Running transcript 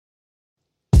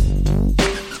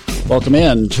Welcome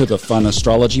in to the Fun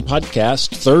Astrology Podcast,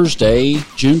 Thursday,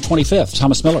 June 25th.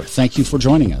 Thomas Miller, thank you for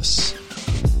joining us.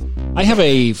 I have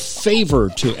a favor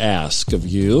to ask of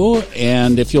you,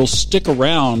 and if you'll stick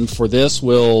around for this,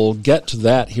 we'll get to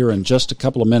that here in just a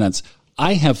couple of minutes.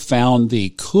 I have found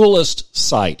the coolest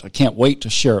site. I can't wait to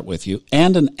share it with you,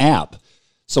 and an app.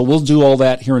 So we'll do all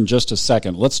that here in just a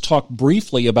second. Let's talk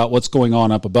briefly about what's going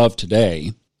on up above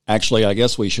today. Actually, I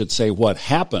guess we should say what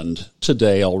happened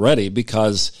today already,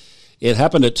 because it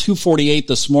happened at 2:48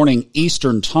 this morning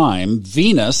Eastern Time.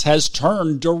 Venus has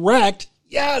turned direct.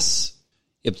 Yes!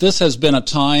 If this has been a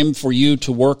time for you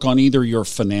to work on either your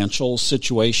financial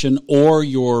situation or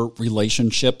your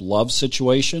relationship love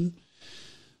situation,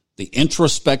 the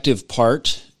introspective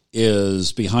part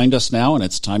is behind us now, and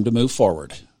it's time to move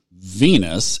forward.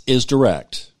 Venus is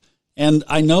direct. And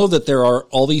I know that there are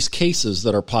all these cases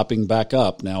that are popping back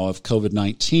up now of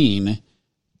COVID-19,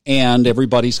 and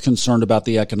everybody's concerned about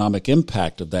the economic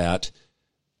impact of that.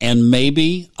 And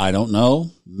maybe, I don't know,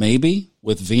 maybe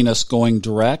with Venus going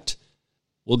direct,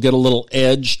 we'll get a little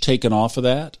edge taken off of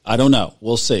that. I don't know.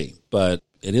 We'll see. But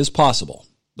it is possible.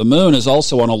 The moon is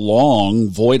also on a long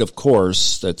void of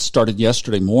course that started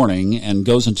yesterday morning and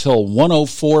goes until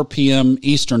 1:04 p.m.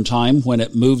 Eastern Time when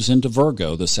it moves into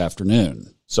Virgo this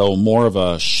afternoon. So more of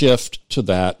a shift to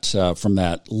that from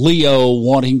that Leo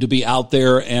wanting to be out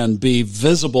there and be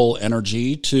visible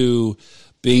energy to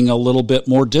being a little bit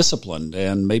more disciplined.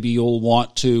 And maybe you'll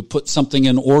want to put something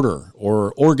in order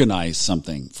or organize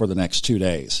something for the next 2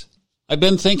 days. I've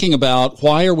been thinking about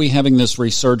why are we having this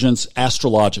resurgence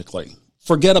astrologically?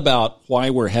 Forget about why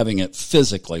we're having it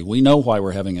physically. We know why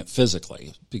we're having it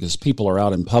physically, because people are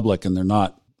out in public and they're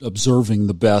not observing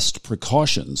the best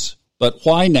precautions. But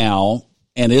why now?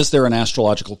 And is there an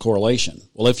astrological correlation?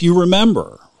 Well, if you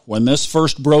remember, when this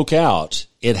first broke out,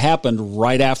 it happened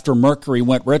right after Mercury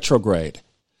went retrograde.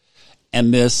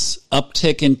 And this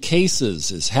uptick in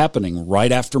cases is happening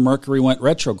right after Mercury went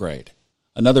retrograde.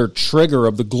 Another trigger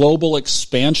of the global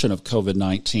expansion of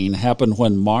COVID-19 happened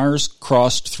when Mars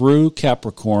crossed through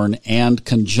Capricorn and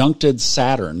conjuncted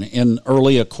Saturn in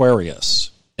early Aquarius.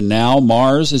 And now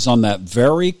Mars is on that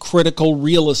very critical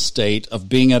real estate of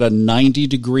being at a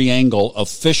 90-degree angle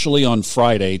officially on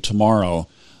Friday, tomorrow,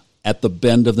 at the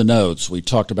bend of the nodes. We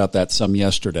talked about that some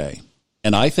yesterday.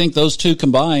 And I think those two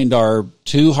combined are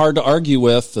too hard to argue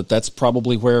with, that's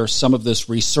probably where some of this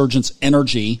resurgence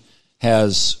energy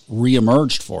has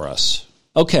reemerged for us.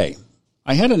 Okay,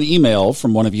 I had an email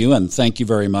from one of you, and thank you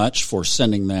very much for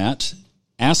sending that,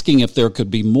 asking if there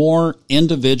could be more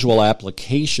individual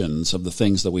applications of the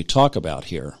things that we talk about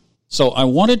here. So I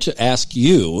wanted to ask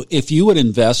you if you would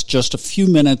invest just a few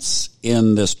minutes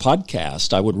in this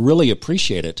podcast. I would really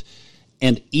appreciate it.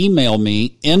 And email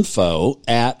me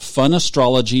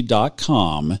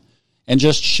info@funastrology.com and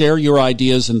just share your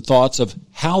ideas and thoughts of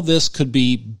how this could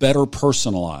be better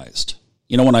personalized.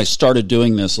 You know, when I started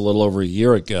doing this a little over a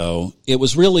year ago, it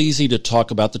was real easy to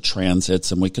talk about the transits,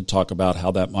 and we could talk about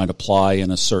how that might apply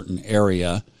in a certain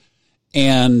area.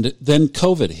 And then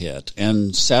COVID hit,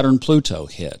 and Saturn-Pluto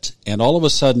hit. And all of a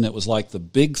sudden, it was like the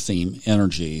big theme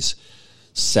energies,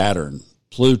 Saturn,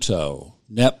 Pluto,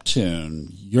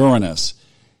 Neptune, Uranus,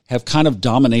 have kind of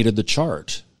dominated the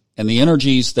chart. And the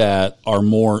energies that are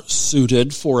more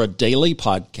suited for a daily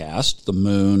podcast, the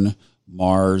moon,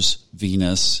 Mars,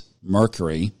 Venus,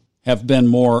 Mercury, have been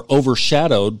more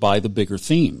overshadowed by the bigger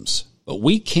themes. But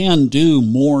we can do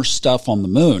more stuff on the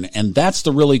moon, and that's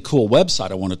the really cool website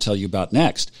I want to tell you about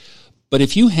next. But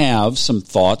if you have some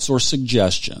thoughts or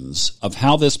suggestions of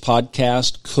how this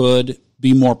podcast could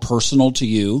be more personal to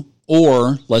you,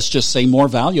 or let's just say more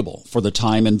valuable for the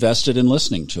time invested in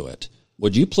listening to it,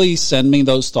 would you please send me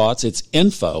those thoughts? It's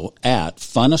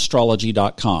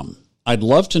info@funastrology.com. I'd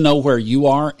love to know where you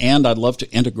are, and I'd love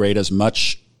to integrate as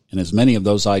much and as many of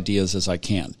those ideas as I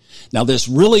can. Now, this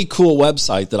really cool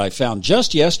website that I found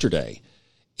just yesterday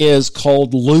is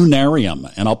called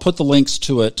Lunarium, and I'll put the links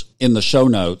to it in the show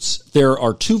notes. There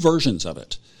are two versions of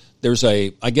it. There's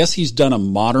I guess he's done a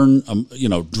modern,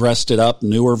 dressed it up,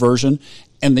 newer version,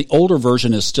 and the older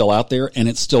version is still out there, and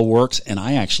it still works, and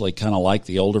I actually kind of like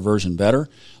the older version better,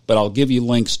 but I'll give you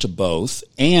links to both.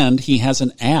 And he has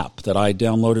an app that I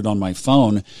downloaded on my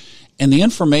phone, and the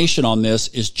information on this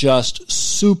is just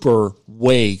super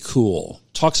way cool.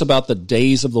 Talks about the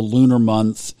days of the lunar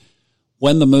month,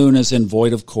 when the moon is in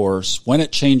void of course, when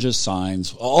it changes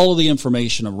signs. All of the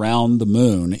information around the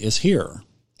moon is here.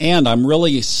 And I'm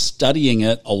really studying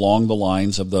it along the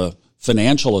lines of the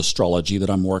financial astrology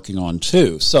that I'm working on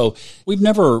too. So we've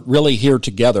never really here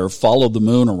together followed the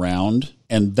moon around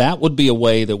And that would be a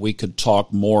way that we could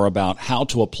talk more about how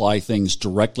to apply things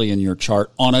directly in your chart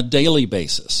on a daily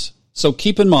basis. So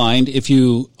keep in mind, if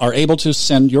you are able to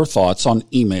send your thoughts on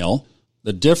email,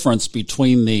 the difference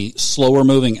between the slower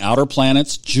moving outer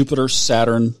planets, Jupiter,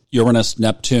 Saturn, Uranus,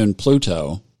 Neptune,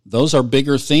 Pluto, those are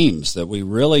bigger themes that we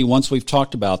really, once we've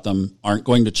talked about them, aren't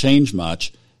going to change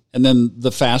much. And then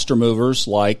the faster movers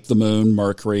like the moon,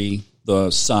 Mercury,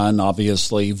 the sun,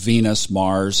 obviously, Venus,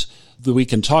 Mars, we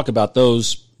can talk about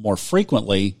those more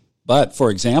frequently. But, for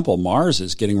example, Mars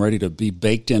is getting ready to be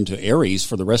baked into Aries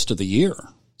for the rest of the year.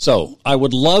 So I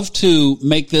would love to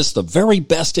make this the very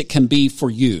best it can be for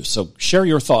you. So share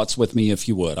your thoughts with me if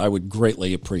you would. I would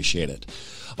greatly appreciate it.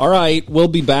 All right, we'll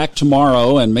be back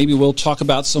tomorrow, and maybe we'll talk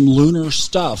about some lunar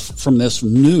stuff from this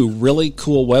new, really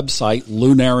cool website,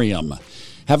 Lunarium.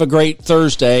 Have a great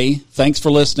Thursday. Thanks for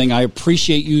listening. I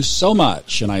appreciate you so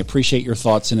much, and I appreciate your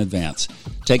thoughts in advance.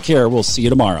 Take care. We'll see you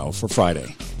tomorrow for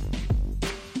Friday.